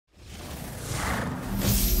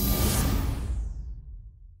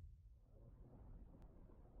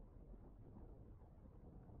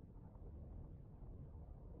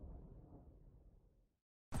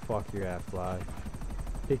fuck your ass, Fly.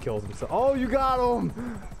 He kills himself. Oh, you got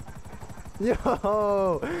him!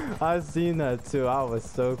 Yo! I've seen that too. I was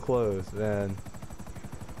so close, man.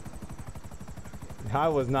 I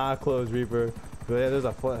was not close, Reaper. But yeah, there's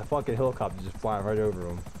a fucking helicopter just flying right over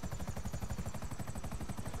him.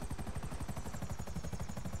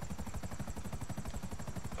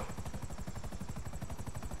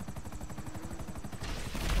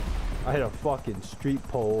 I hit a fucking street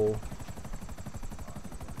pole.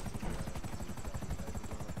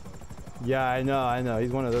 Yeah, I know.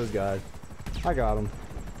 He's one of those guys. I got him.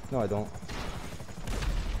 No, I don't.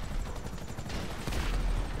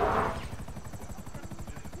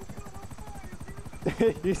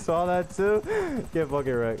 You saw that too? Get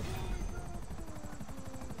fucking wrecked.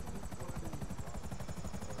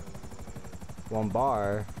 One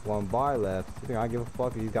bar left. You think I give a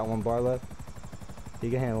fuck if he's got one bar left? He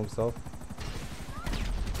can handle himself.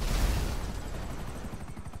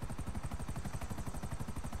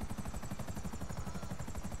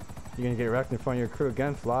 You're gonna get wrecked in front of your crew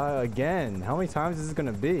again, Fly? Again? How many times is this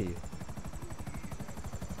gonna be?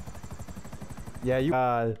 Yeah, you.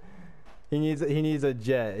 He needs a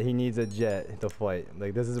jet. He needs a jet to fight.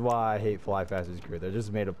 Like, this is why I hate Fly Faster's crew. They're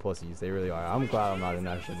just made of pussies. They really are. I'm glad I'm not in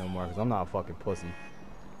that shit no more, because I'm not a fucking pussy.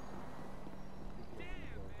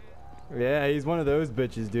 Yeah, he's one of those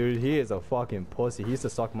bitches, dude. He is a fucking pussy. He used to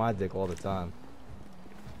suck my dick all the time.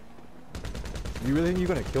 You really think you're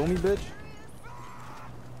gonna kill me, bitch?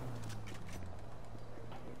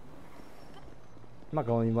 I'm not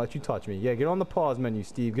gonna even let you touch me. Yeah, get on the pause menu,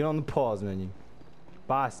 Steve. Get on the pause menu.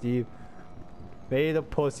 Bye, Steve. Made of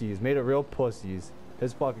pussies. Made of real pussies.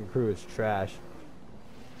 His fucking crew is trash.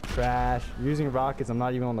 Trash. You're using rockets. I'm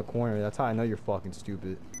not even on the corner. That's how I know you're fucking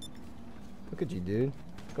stupid. Look at you, dude.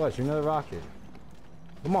 Go ahead, shoot another rocket.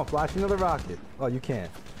 Come on, flash another rocket. Oh, you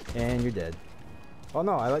can't. And you're dead. Oh,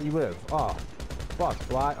 no, I let you live. Oh, fuck,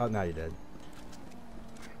 fly. Oh, now you're dead.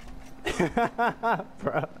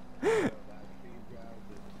 Bro.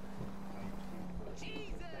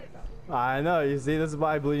 I know, you see, this is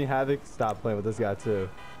why Bleeding Havoc stopped playing with this guy, too.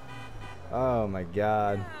 Oh, my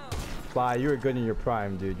God. Fly, you were good in your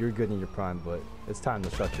prime, dude. You were good in your prime, but it's time to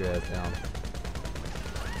shut your ass down.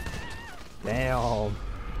 Damn.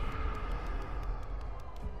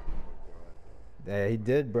 Yeah, he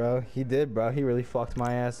did, bro. He did, bro. He really fucked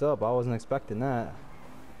my ass up. I wasn't expecting that.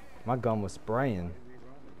 My gun was spraying.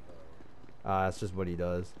 That's just what he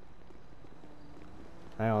does.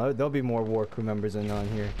 I don't know. There'll be more war crew members in on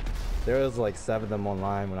here. There was like 7 of them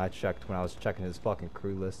online when I was checking his fucking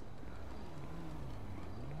crew list.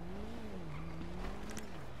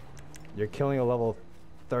 You're killing a level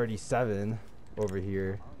 37 over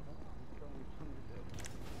here.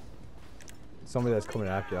 Somebody that's coming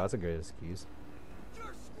after you. That's a great excuse.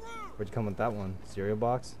 Where'd you come with that one? Cereal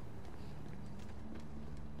box?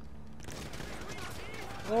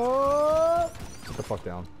 Oh! Get the fuck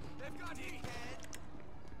down.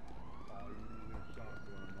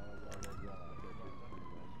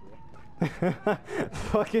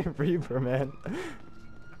 Fucking Reaper, man.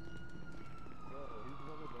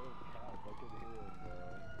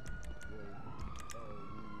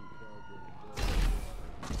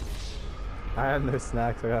 I have no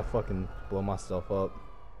snacks. I gotta fucking blow myself up.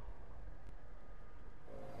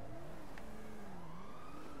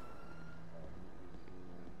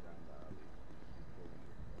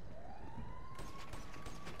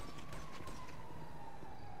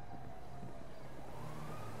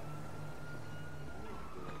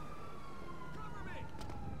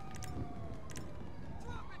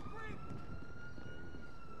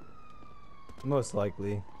 Most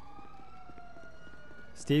likely.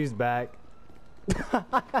 Steve's back.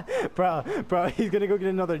 bro, he's gonna go get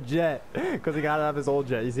another jet because he gotta have his old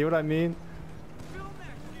jet. You see what I mean?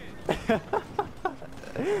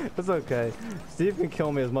 It's okay. Steve can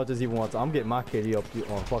kill me as much as he wants. I'm getting my kitty up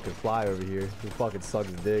on fucking Fly over here. He fucking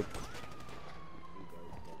sucks dick.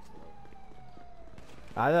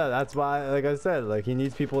 I know, that's why, like I said, like he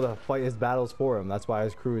needs people to fight his battles for him. That's why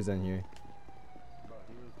his crew is in here.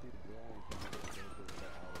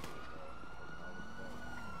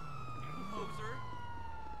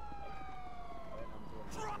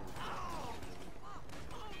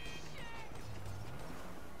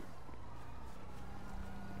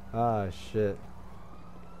 Ah, shit.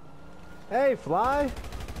 Hey, Fly!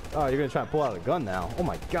 Oh, you're gonna try and pull out a gun now. Oh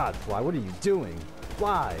my god, Fly, what are you doing?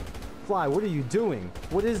 Fly! Fly, what are you doing?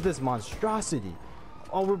 What is this monstrosity?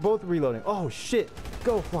 Oh, we're both reloading. Oh, shit!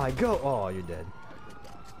 Go, Fly, go! Oh, you're dead.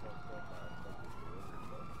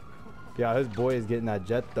 Yeah, his boy is getting that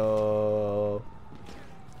jet, though.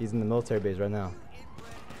 He's in the military base right now.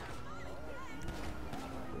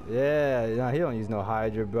 Yeah, no, he don't use no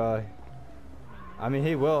Hydra, bro. I mean,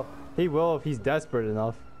 he will if he's desperate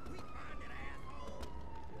enough.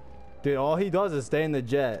 Dude, all he does is stay in the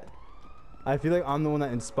jet. I feel like I'm the one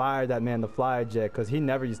that inspired that man to fly a jet, because he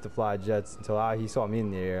never used to fly jets until he saw me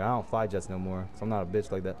in the air. I don't fly jets no more, so I'm not a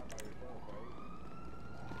bitch like that.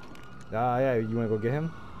 Yeah, you wanna go get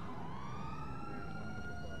him?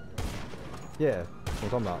 Yeah, that's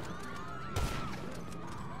what I'm talking about.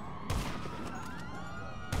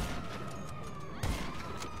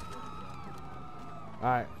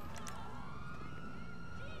 Alright.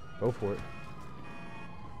 Go for it.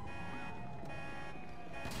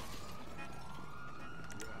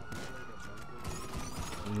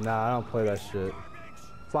 Nah, I don't play that shit.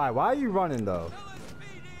 Fly, why are you running though?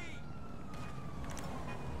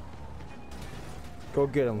 Go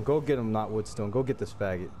get him, not Woodstone. Go get this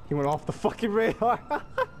faggot. He went off the fucking radar.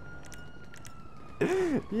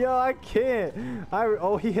 Yo, I can't.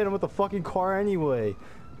 Oh, he hit him with the fucking car anyway.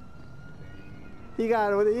 He hit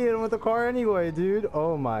him with the car anyway, dude.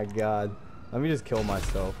 Oh my god. Let me just kill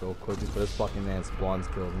myself real quick before this fucking man spawns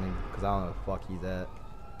kills me, because I don't know where the fuck he's at.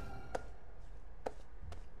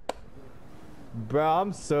 Bro,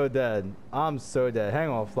 I'm so dead. I'm so dead. Hang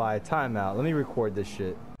on, Fly. Timeout. Let me record this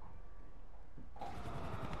shit.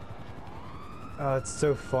 Oh, it's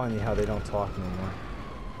so funny how they don't talk anymore.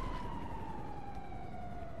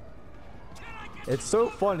 It's so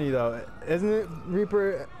funny though, isn't it,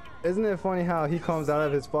 Reaper? Isn't it funny how he comes out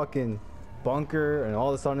of his fucking bunker and all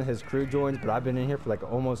of a sudden his crew joins, but I've been in here for like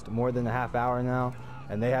almost more than a half hour now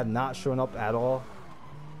and they have not shown up at all?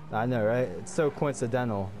 I know, right? It's so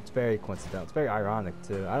coincidental. It's very coincidental. It's very ironic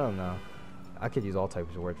too. I don't know. I could use all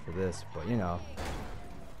types of words for this, but you know.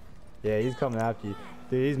 Yeah, he's coming after you.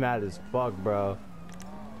 Dude, he's mad as fuck, bro.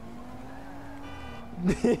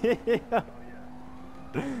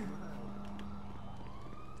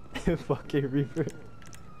 Fucking Reaper.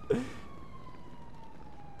 This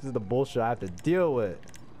is the bullshit I have to deal with.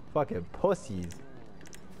 Fucking pussies.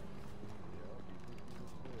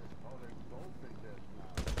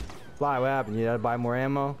 Fly, what happened? You gotta buy more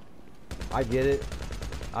ammo? I get it.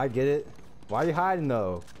 I get it. Why are you hiding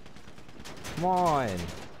though? Come on.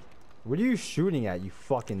 What are you shooting at, you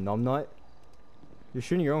fucking numbnut? You're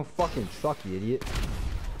shooting your own fucking truck, you idiot.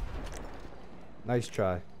 Nice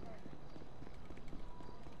try.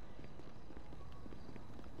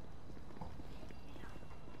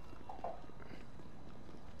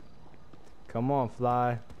 Come on,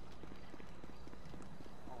 Fly.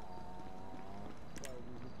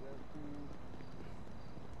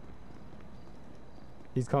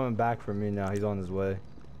 He's coming back for me now. He's on his way.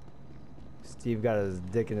 Steve got his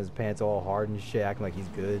dick in his pants all hard and shit, acting like he's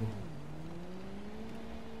good.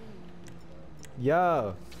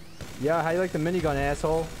 Yo. Yo, how you like the minigun,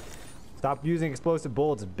 asshole? Stop using explosive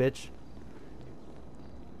bullets, bitch.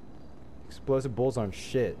 Explosive bullets aren't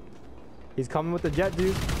shit. He's coming with the jet,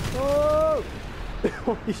 dude. Oh!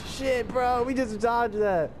 Holy shit, bro. We just dodged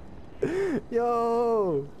that.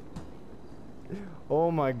 Yo.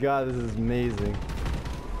 Oh my god, this is amazing.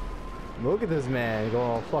 Look at this man going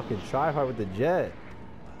all fucking try hard with the jet.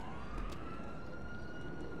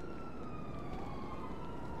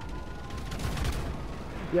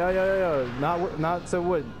 Yo. Not so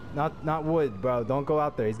wood. Not wood, bro. Don't go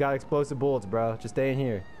out there. He's got explosive bullets, bro. Just stay in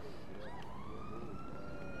here.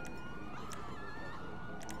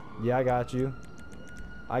 Yeah, I got you.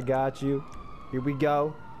 I got you. Here we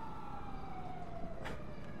go.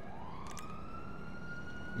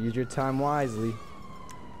 Use your time wisely.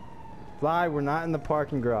 Fly, we're not in the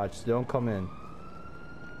parking garage, so don't come in.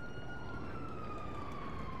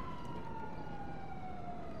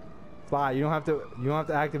 Fly, you don't have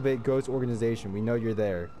to activate Ghost Organization. We know you're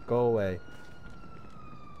there. Go away.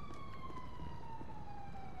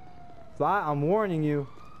 Fly, I'm warning you.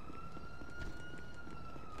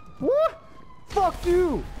 What? Fuck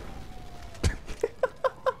you!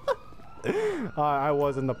 I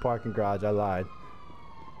was in the parking garage. I lied.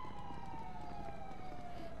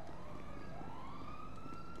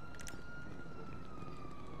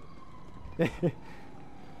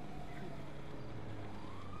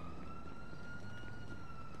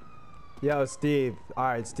 Yo, Steve.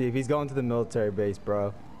 Alright, Steve. He's going to the military base,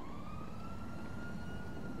 bro.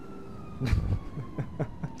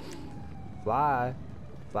 Fly.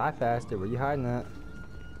 Fly faster. Where you hiding at?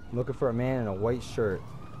 I'm looking for a man in a white shirt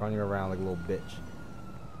running around like a little bitch.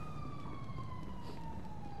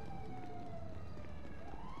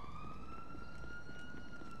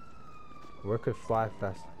 Where could Fly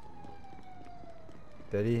faster?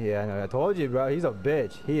 Did he? Yeah, I know. I told you, bro. He's a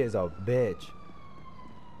bitch. He is a bitch.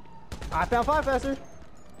 I found Fly faster.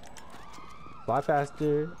 Fly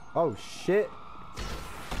faster. Oh shit.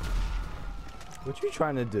 What you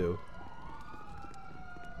trying to do?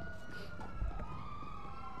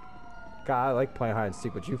 God, I like playing hide and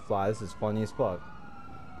seek with you, Fly. This is funny as fuck.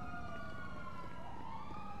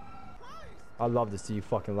 I'd love to see you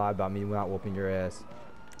fucking lie about me not whooping your ass.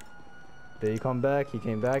 Did he come back? He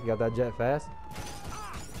came back. You got that jet fast?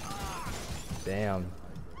 Damn.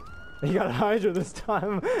 He got a Hydra this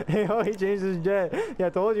time. Hey, oh, he changed his jet. Yeah, I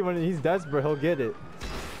told you when he's desperate, he'll get it.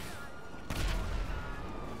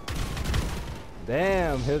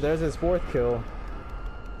 Damn, there's his 4th kill.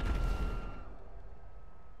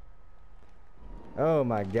 Oh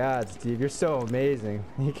my god, Steve, you're so amazing.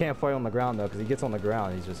 He can't fight on the ground though, because he gets on the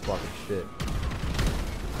ground, he's just fucking shit.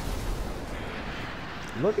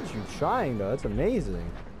 Look at you trying though, that's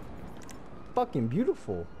amazing. Fucking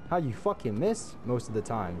beautiful. How you fucking miss most of the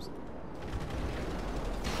times.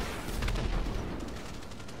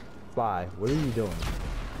 Fly, what are you doing?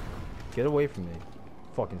 Get away from me,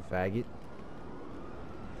 fucking faggot.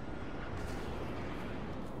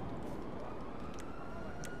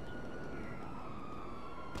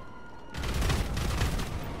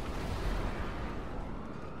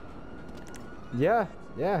 Yeah,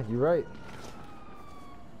 you're right.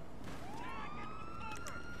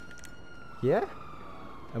 Yeah?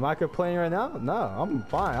 Am I complaining right now? No, I'm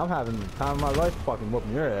fine. I'm having the time of my life fucking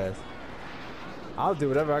whooping your ass. I'll do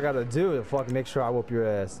whatever I gotta do to fucking make sure I whoop your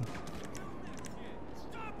ass.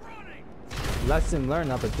 Lesson learned,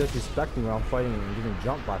 not to disrespect me when I'm fighting and getting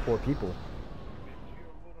jumped by 4 people.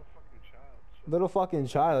 Little fucking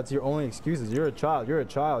child. That's your only excuses. You're a child. You're a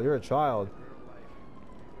child. You're a child.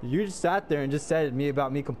 You just sat there and just said to me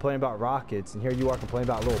about me complaining about rockets, and here you are complaining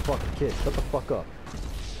about little fucking kids. Shut the fuck up.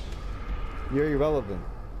 You're irrelevant.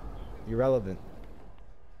 Irrelevant.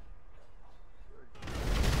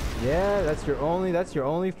 Yeah, that's your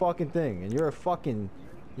only fucking thing, and you're a fucking,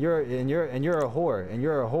 you're a whore, and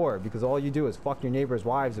you're a whore because all you do is fuck your neighbor's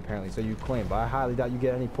wives apparently, so you claim. But I highly doubt you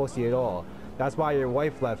get any pussy at all. That's why your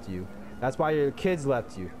wife left you. That's why your kids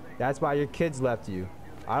left you. That's why your kids left you.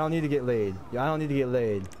 I don't need to get laid. I don't need to get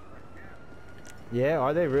laid. Yeah,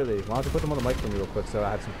 are they really? Why don't you put them on the mic for me real quick so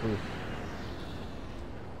I have some proof?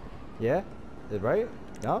 Yeah? Is it right?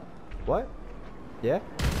 No? What? Yeah?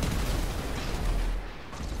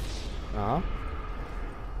 Uh-huh.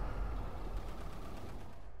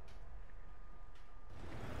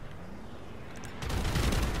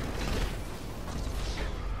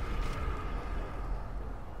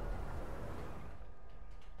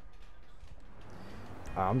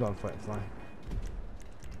 I'm done fighting flying.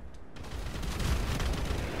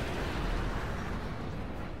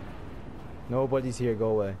 Nobody's here,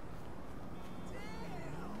 go away.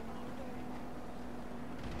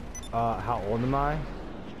 How old am I?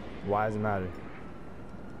 Why does it matter?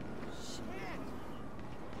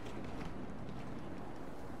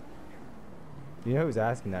 You know who's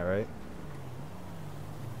asking that, right?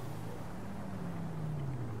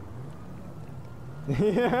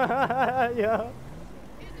 Yeah.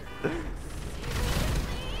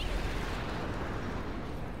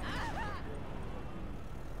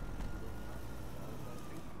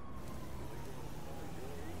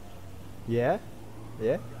 Yeah?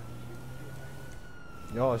 Yeah?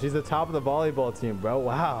 Oh, she's the top of the volleyball team, bro.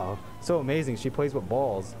 Wow. So amazing. She plays with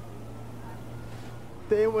balls.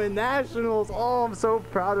 They win nationals. Oh, I'm so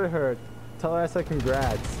proud of her. Tell her I said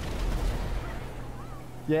congrats.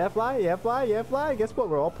 Yeah, Fly? Yeah, Fly? Yeah, Fly? Guess what?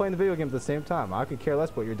 We're all playing the video games at the same time. I could care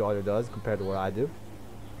less what your daughter does compared to what I do.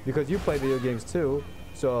 Because you play video games too.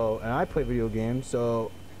 So, and I play video games.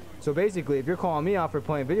 So basically, if you're calling me out for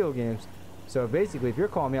playing video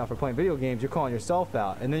games, you're calling yourself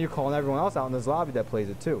out. And then you're calling everyone else out in this lobby that plays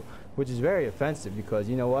it too. Which is very offensive because,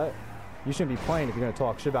 you know what? You shouldn't be playing if you're going to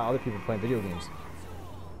talk shit about other people playing video games.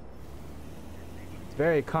 It's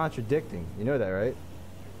very contradicting. You know that, right?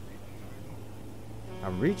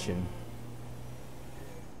 I'm reaching.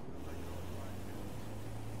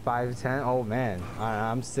 5'10". Oh man,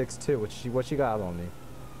 I'm 6'2". What she got on me?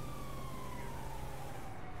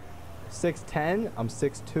 6'10". I'm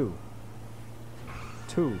 6'2".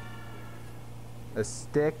 2. A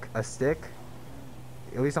stick. At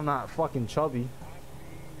least I'm not fucking chubby.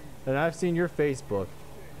 And I've seen your Facebook,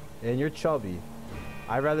 and you're chubby.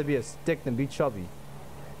 I'd rather be a stick than be chubby.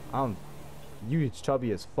 You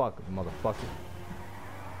chubby as fuck, motherfucker.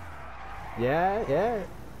 Yeah.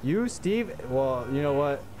 You, Steve? Well, you know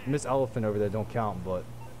what? Miss Elephant over there don't count, but...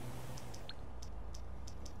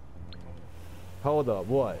 Hold up,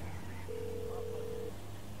 what?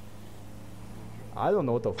 I don't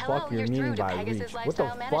know what the fuck you're meaning by reach. What the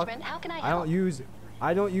fuck? I don't use...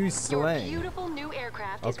 I don't use slang. Your beautiful new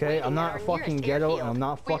aircraft is Okay, waiting I'm at not our fucking nearest ghetto, and airfield. I'm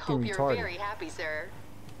not We fucking hope you're retarded. very happy, sir.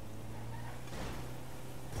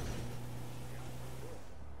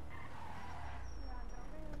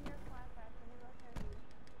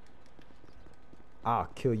 I'll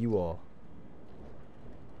kill you all,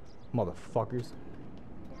 motherfuckers.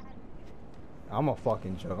 I'm a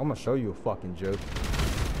fucking joke. I'm gonna show you a fucking joke.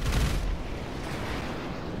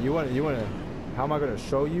 You wanna, how am I gonna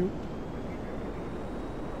show you?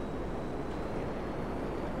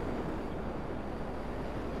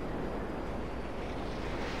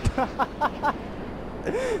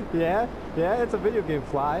 Yeah, it's a video game,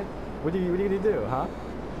 Fly. What are you gonna do, huh?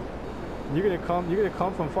 You're gonna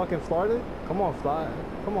come from fucking Florida? Come on, Fly.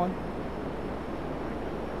 Come on.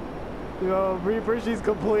 Yo, Reaper, she's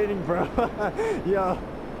complaining, bro. Yo.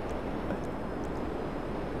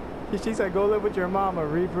 She said, go live with your mama,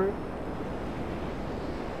 Reaper.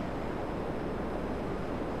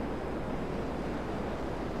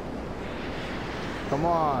 Come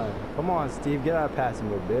on, Steve, get out of passing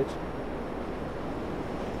mode, bitch.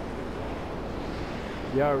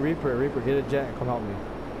 Yo, Reaper, get a jet and come help me.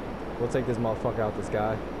 We'll take this motherfucker out the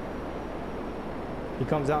sky. He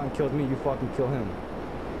comes out and kills me, you fucking kill him.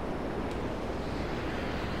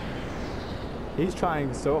 He's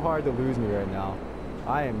trying so hard to lose me right now.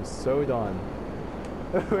 I am so done.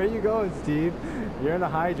 Where you going, Steve? You're in a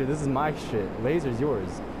Hydra. This is my shit. Laser's yours.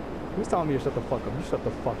 Who's telling me to shut the fuck up? You shut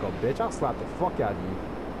the fuck up, bitch. I'll slap the fuck out of you.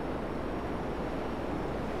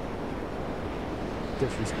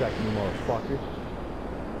 Disrespect me, motherfucker.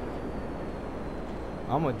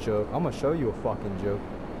 I'm a joke. I'm gonna show you a fucking joke.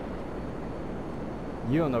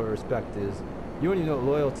 You don't know what respect is. You don't even know what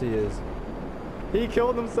loyalty is. He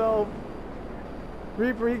killed himself.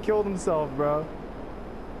 Reaper, he killed himself, bro.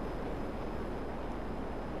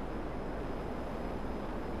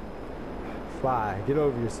 Fly, get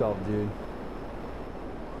over yourself, dude.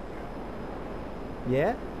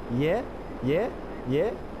 Yeah.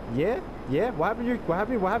 What happened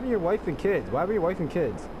to your wife and kids? What happened to your wife and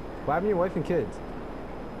kids? What happened to your wife and kids?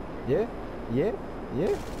 Yeah.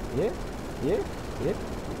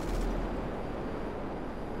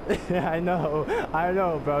 I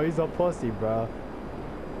know, bro. He's a pussy, bro.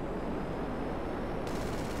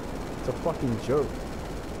 It's a fucking joke.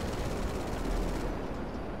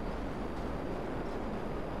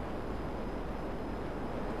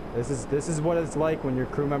 This is what it's like when your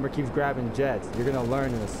crew member keeps grabbing jets. You're gonna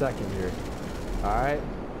learn in a second here. Alright?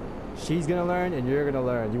 She's gonna learn and you're gonna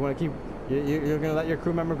learn. You wanna keep you're gonna let your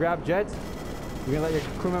crew member grab jets? You're gonna let your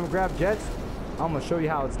crew member grab jets? I'm gonna show you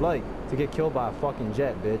how it's like to get killed by a fucking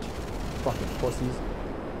jet, bitch. Fucking pussies.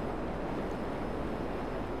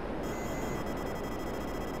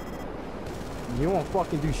 You won't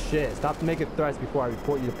fucking do shit. Stop making threats before I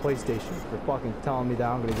report you to PlayStation for fucking telling me that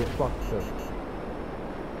I'm gonna get fucked up.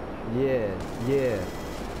 Yeah,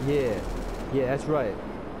 that's right.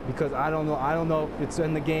 Because I don't know if it's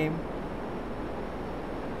in the game.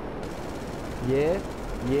 Yeah,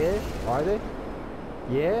 are they?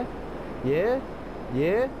 Yeah.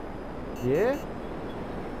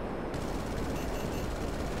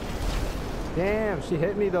 Damn, she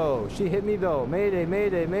hit me though.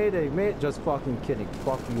 Mayday. Just fucking kidding.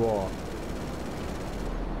 Fuck you all.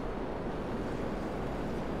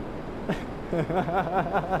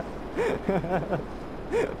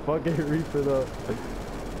 Fucking Reaper though.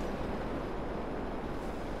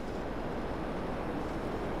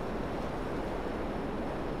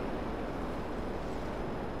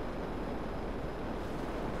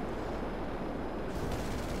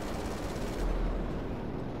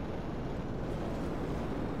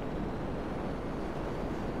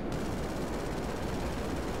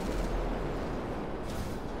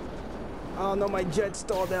 Oh no, my jet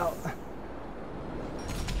stalled out.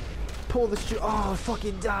 Pull the shoe. Oh,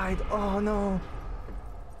 fucking died. Oh no.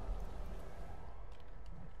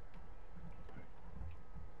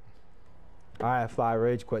 Alright, Fly,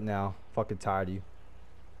 rage quit now. Fucking tired of you.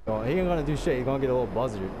 Oh, he ain't gonna do shit. He's gonna get a little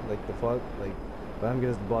buzzard. Like the fuck? Like, let him get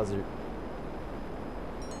his buzzard.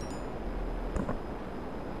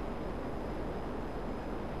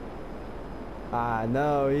 Ah,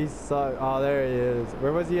 no, he sucked. Oh, there he is.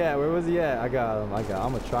 Where was he at? I got him. I'm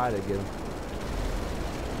gonna try to get him.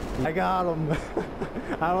 I got him.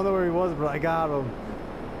 I don't know where he was, but I got him.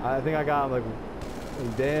 I think I got him, like,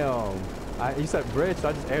 damn. You said bridge, so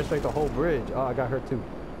I just airstriked the whole bridge. Oh, I got hurt too.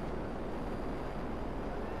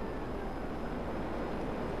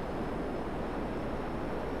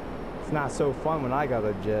 It's not so fun when I got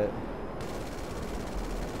a jet.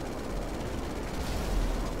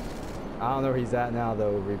 I don't know where he's at now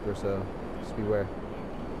though, Reaper, so just beware.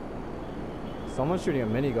 Someone's shooting a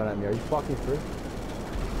minigun at me. Are you fucking free?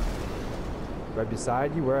 Right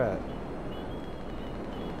beside you? Where at?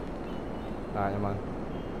 Alright, never mind.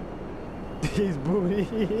 He's booty.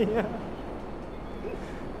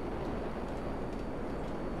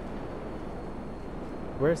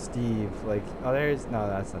 Where's Steve? Like, oh, there's... No,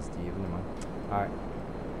 that's not Steve. Never mind. Alright.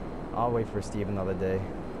 I'll wait for Steve another day.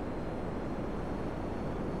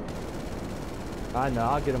 I know,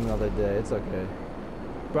 I'll get him another day. It's okay.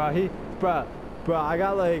 Bro, I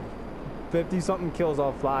got like 50-something kills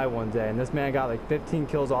off Fly one day, and this man got like 15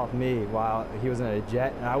 kills off me while he was in a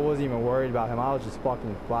jet, and I wasn't even worried about him. I was just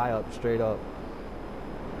fucking Fly up, straight up.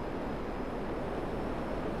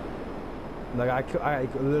 Like, I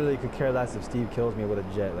literally could care less if Steve kills me with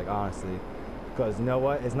a jet, like, honestly. Because, you know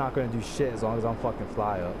what? It's not going to do shit as long as I'm fucking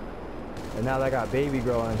Fly up. And now that I got Baby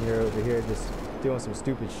Girl in here, over here, just doing some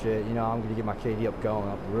stupid shit, you know, I'm going to get my KD up going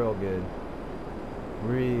up real good.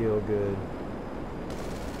 Real good.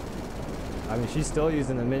 I mean, she's still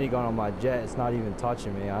using the minigun on my jet. It's not even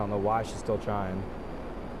touching me. I don't know why she's still trying.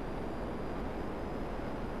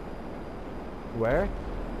 Where?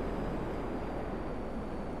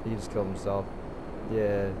 He just killed himself.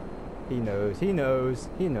 Yeah. He knows. He knows.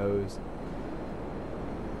 He knows.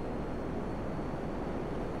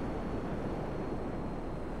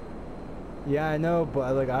 Yeah, I know,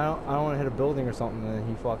 but like I don't want to hit a building or something and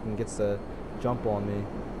he fucking gets to jump on me.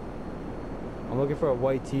 I'm looking for a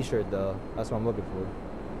white t-shirt though. That's what I'm looking for.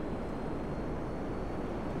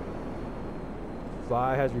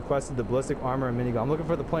 Fly has requested the ballistic armor and minigun. I'm looking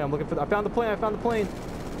for the plane. I found the plane. I found the plane.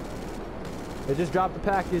 They just dropped the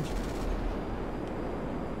package.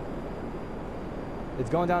 It's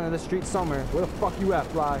going down in the street somewhere. Where the fuck you at,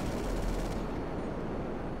 Fly?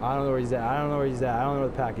 I don't know where he's at. I don't know where he's at. I don't know where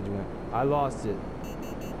the package went. I lost it.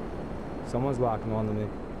 Someone's locking on to me.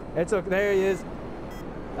 It's okay. There he is.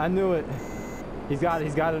 I knew it. He's got it.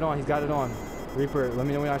 He's got it on. He's got it on. Reaper, let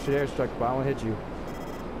me know when I should airstrike, but I won't hit you.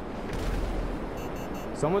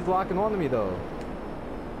 Someone's locking on to me though.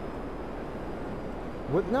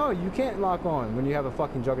 What? No, you can't lock on when you have a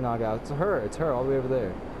fucking Juggernaut out. It's her. It's her all the way over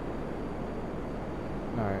there.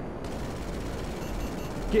 Alright.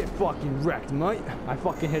 Get fucking wrecked, mate. I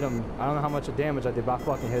fucking hit him. I don't know how much damage I did, but I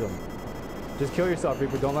fucking hit him. Just kill yourself,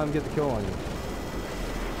 Reaper. Don't let him get the kill on you.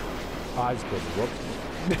 Oh, I just killed you. Whoops.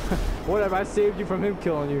 Whatever, I saved you from him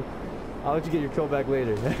killing you. I'll let you get your kill back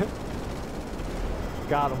later.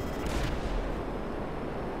 Got him.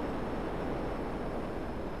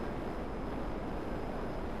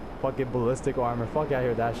 Fucking ballistic armor. Fuck out here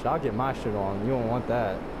with that shit. I'll get my shit on. You don't want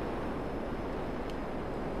that.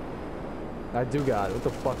 I do got it. What the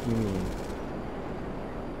fuck you mean?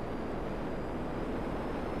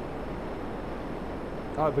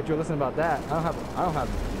 Oh, but you're listening about that. I don't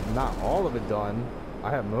have not all of it done. I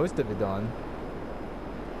have most of it done.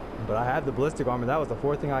 But I have the ballistic armor. That was the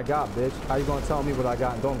fourth thing I got, bitch. How you gonna tell me what I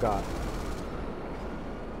got and don't got?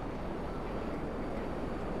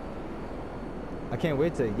 I can't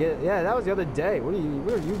wait to get. Yeah, that was the other day.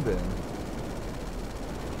 Where have you been?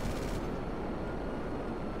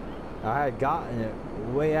 I had gotten it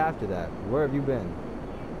way after that. Where have you been?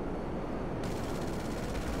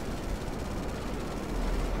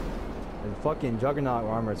 And fucking Juggernaut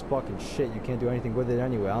armor is fucking shit. You can't do anything with it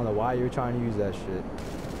anyway. I don't know why you're trying to use that shit.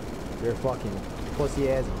 You're a fucking pussy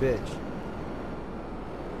ass bitch.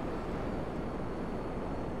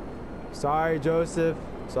 Sorry, Joseph.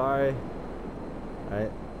 Sorry.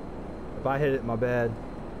 Alright. If I hit it, my bad.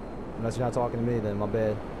 Unless you're not talking to me, then my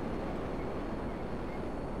bad.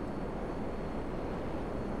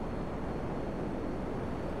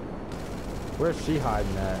 Where's she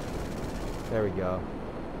hiding at? There we go.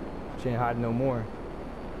 She ain't hiding no more.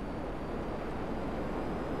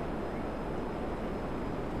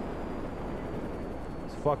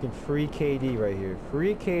 It's fucking free KD right here.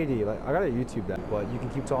 Free KD. Like, I gotta YouTube that, but you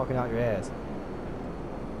can keep talking out your ass.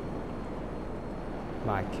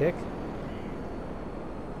 My kick.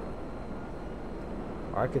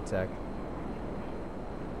 Architect.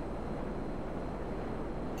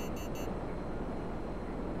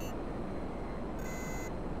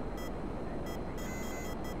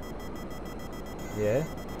 Yeah.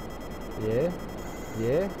 Yeah.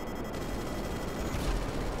 Yeah.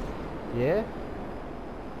 Yeah.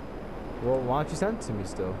 Well, why don't you send it to me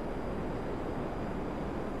still?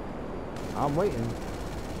 I'm waiting.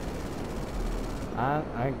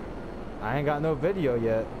 I ain't got no video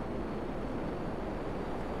yet.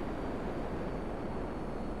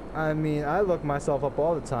 I mean, I look myself up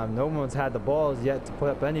all the time. No one's had the balls yet to put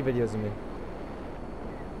up any videos of me.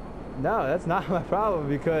 No, that's not my problem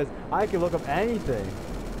because I can look up anything.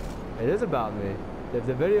 It is about me. If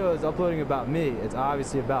the video is uploading about me, it's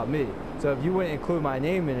obviously about me. So if you wouldn't include my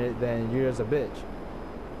name in it, then you're just a bitch.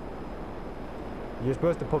 You're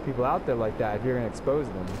supposed to put people out there like that if you're gonna expose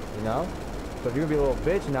them, you know? So if you're gonna be a little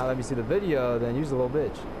bitch and not let me see the video, then you're just a little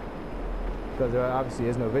bitch. Because there obviously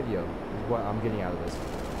is no video, is what I'm getting out of this.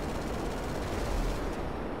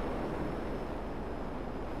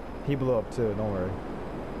 He blew up too, don't worry.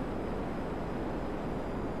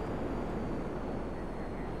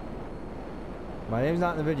 My name's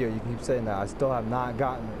not in the video, you keep saying that. I still have not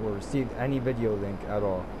gotten or received any video link at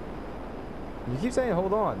all. You keep saying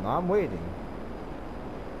hold on, I'm waiting.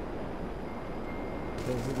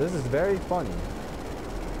 This is very funny.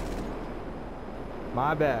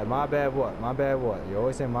 My bad what? My bad what? You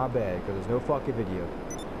always say my bad because there's no fucking video.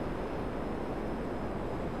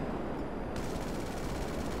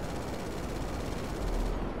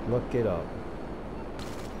 Look it up.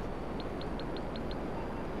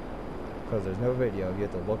 Because there's no video, you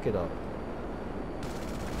have to look it up.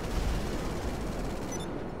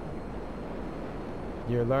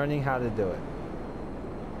 You're learning how to do it.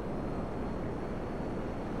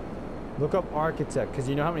 Look up architect, because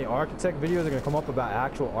you know how many architect videos are going to come up about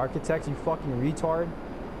actual architects, you fucking retard?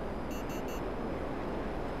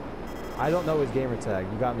 I don't know his gamer tag.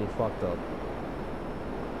 You got me fucked up.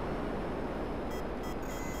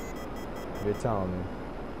 You're telling me.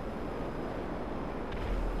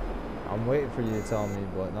 I'm waiting for you to tell me,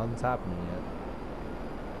 but nothing's happening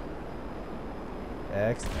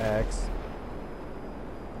yet. XX.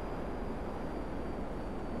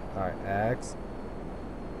 Alright, X.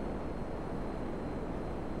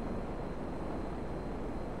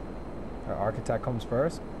 Our architect comes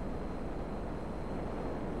first.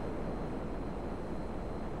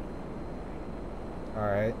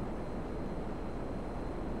 Alright.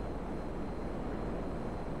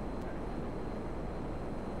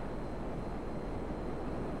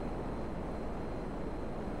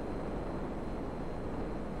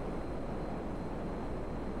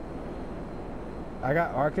 I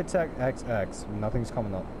got architect XX. Nothing's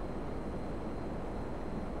coming up.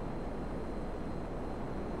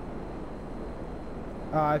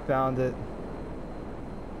 Oh, I found it.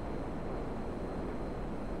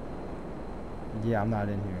 Yeah, I'm not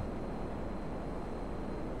in here.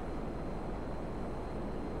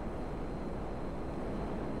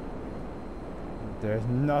 There's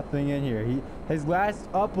nothing in here. His last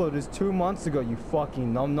upload is 2 months ago, you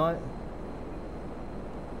fucking numbnut.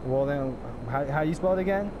 Well then, how do you spell it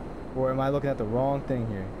again? Or am I looking at the wrong thing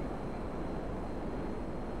here?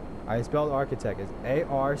 I spelled architect. It's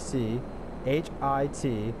A-R-C-H-I-T-E-C-T.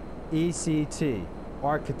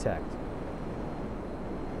 Architect.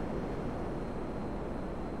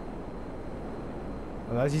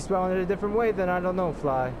 Unless you're spelling it a different way, then I don't know,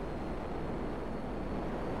 Fly.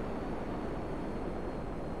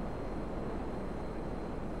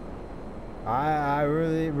 I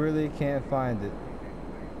really can't find it.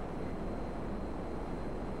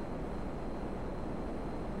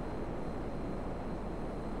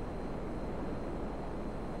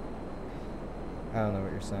 I don't know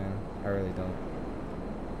what you're saying. I really don't.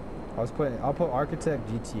 I'll put architect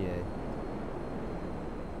GTA.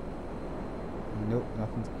 Nope,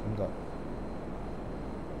 nothing comes up.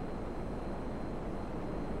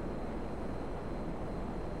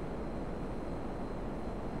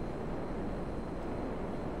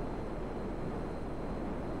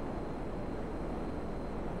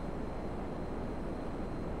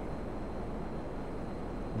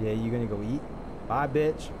 Yeah, you gonna go eat? Bye,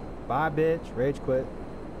 bitch. Bye, bitch. Rage quit.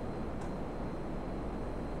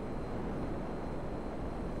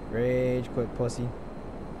 Rage quit, pussy.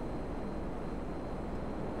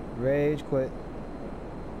 Rage quit.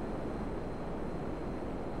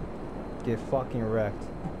 Get fucking wrecked.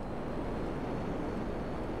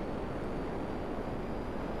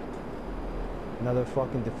 Another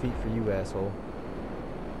fucking defeat for you, asshole.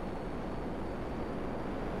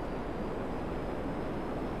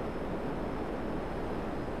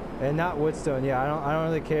 And not Woodstone, yeah, I don't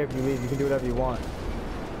really care if you leave, you can do whatever you want.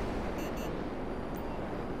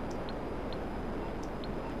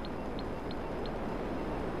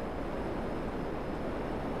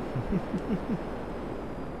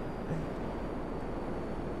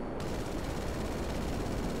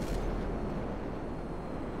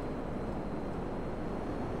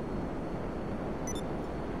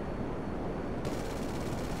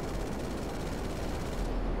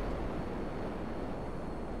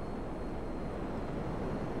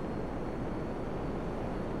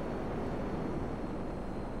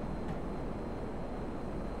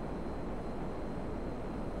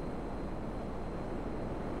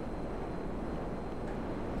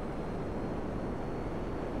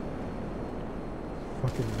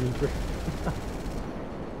 fucking Reaper.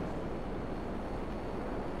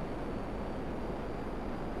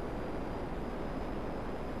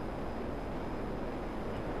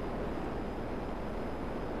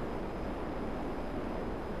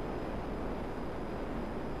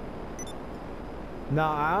 No,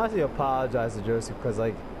 I honestly apologize to Joseph because,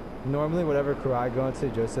 like, normally whatever crew I go into,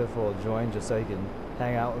 Joseph will join just so he can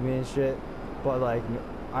hang out with me and shit. But, like,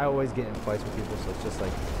 I always get in fights with people, so it's just,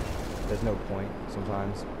 like, there's no point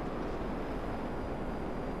sometimes.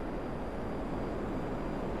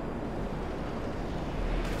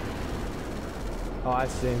 Oh, I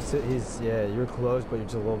see him. He's, yeah, you're close, but you're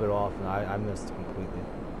just a little bit off, and I missed completely.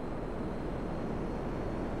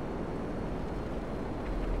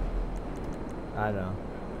 I know.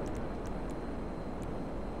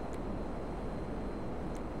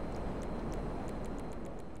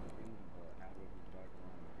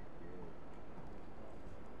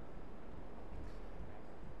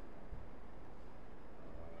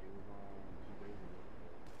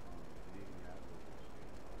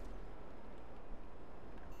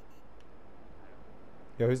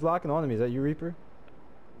 Yo, who's locking on to me? Is that you, Reaper?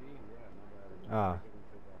 Ah.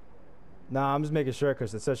 Nah, I'm just making sure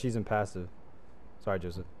because it says she's in passive. Sorry,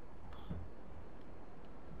 Joseph.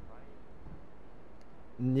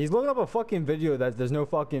 He's looking up a fucking video that there's no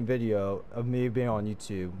fucking video of me being on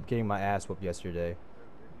YouTube getting my ass whooped yesterday.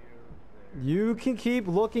 You can keep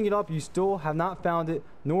looking it up. You still have not found it,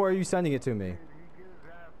 nor are you sending it to me.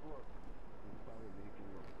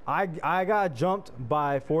 I got jumped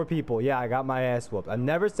by 4 people. Yeah, I got my ass whooped. I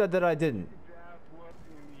never said that I didn't.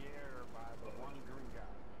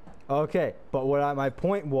 Okay, but my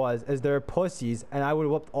point was, is they're pussies, and I would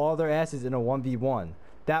have whooped all their asses in a 1v1.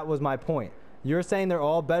 That was my point. You're saying they're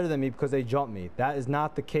all better than me because they jumped me. That is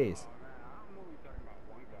not the case.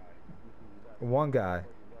 One guy.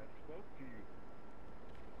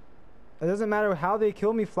 It doesn't matter how they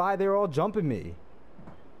kill me, Fly. They were all jumping me.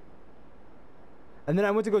 And then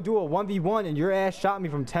I went to go do a 1v1, and your ass shot me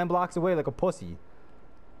from 10 blocks away like a pussy.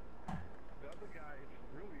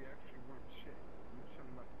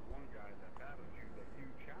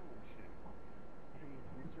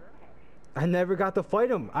 I never got to fight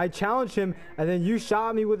him. I challenged him, and then you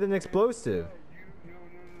shot me with an explosive.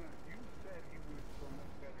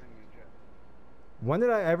 When did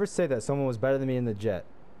I ever say that someone was better than me in the jet?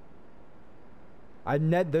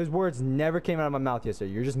 Those words never came out of my mouth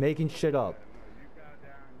yesterday. You're just making shit up.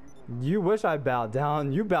 You wish I bowed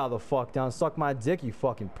down. You bow the fuck down. Suck my dick, you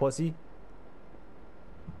fucking pussy.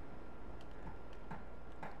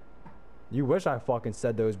 You wish I fucking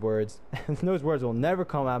said those words. Those words will never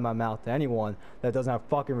come out of my mouth to anyone that doesn't have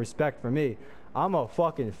fucking respect for me. I'm a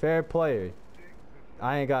fucking fair player.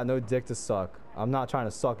 I ain't got no dick to suck. I'm not trying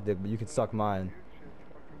to suck dick, but you can suck mine.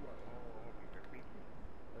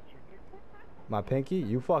 My pinky?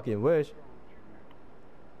 You fucking wish.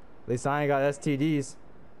 At least I ain't got STDs.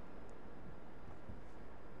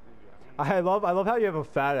 I love how you have a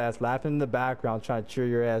fat ass laughing in the background trying to cheer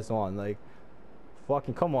your ass on. Like,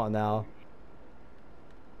 fucking come on now.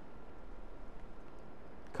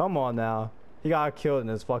 Come on now. He got killed and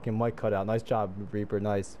his fucking mic cut out. Nice job, Reaper.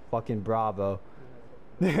 Nice. Fucking bravo.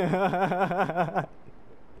 he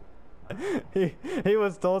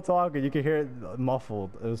was still talking. You could hear it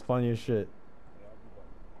muffled. It was funny as shit.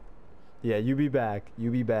 Yeah, you be back.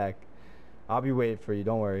 You be back. I'll be waiting for you.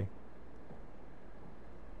 Don't worry.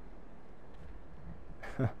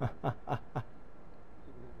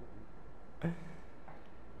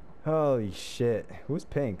 Holy shit. Who's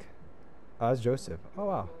pink? Oh, that's Joseph. Oh,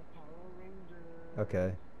 wow.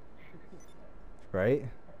 Okay. Right?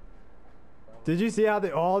 Did you see how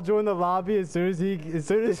they all joined the lobby as soon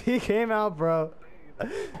as he came out, bro?